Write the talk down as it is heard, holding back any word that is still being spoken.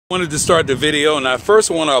Wanted to start the video, and I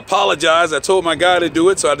first want to apologize. I told my guy to do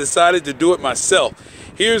it, so I decided to do it myself.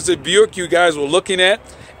 Here's the Buick you guys were looking at,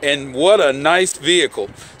 and what a nice vehicle.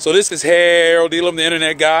 So this is Harold Elam, the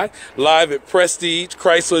internet guy, live at Prestige,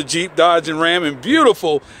 Chrysler, Jeep, Dodge, and Ram in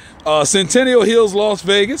beautiful Centennial Hills, Las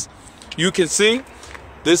Vegas. You can see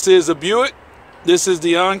this is a Buick. This is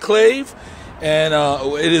the Enclave, and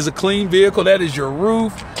it is a clean vehicle. That is your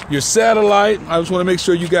roof, your satellite. I just want to make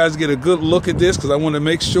sure you guys get a good look at this, because I want to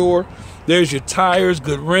make sure there's your tires,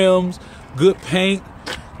 good rims, good paint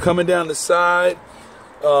coming down the side.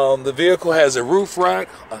 The vehicle has a roof rack,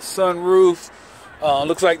 a sunroof.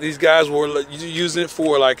 Looks like these guys were using it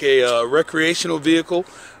for like a recreational vehicle.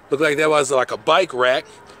 Looked like that was like a bike rack.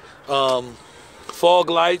 Fog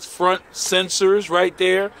lights, front sensors right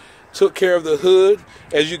there. Took care of the hood.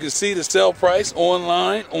 As you can see, the sale price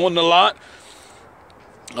online on the lot.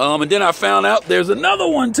 And then I found out there's another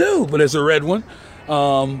one too, but it's a red one.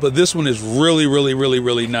 But this one is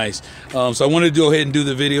really nice. So I wanted to go ahead and do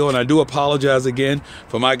the video, and I do apologize again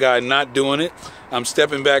for my guy not doing it. I'm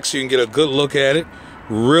stepping back so you can get a good look at it.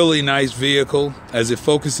 Really nice vehicle as it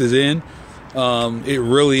focuses in. It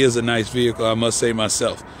really is a nice vehicle, I must say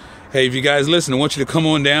myself. Hey, if you guys listen, I want you to come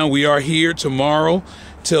on down. We are here tomorrow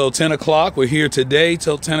till 10 o'clock. We're here today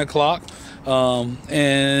till 10 o'clock.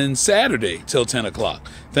 And Saturday till 10 o'clock.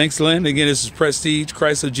 Thanks, Lynn. Again, this is Prestige,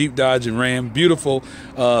 Chrysler, Jeep, Dodge, and Ram. Beautiful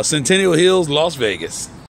Centennial Hills, Las Vegas.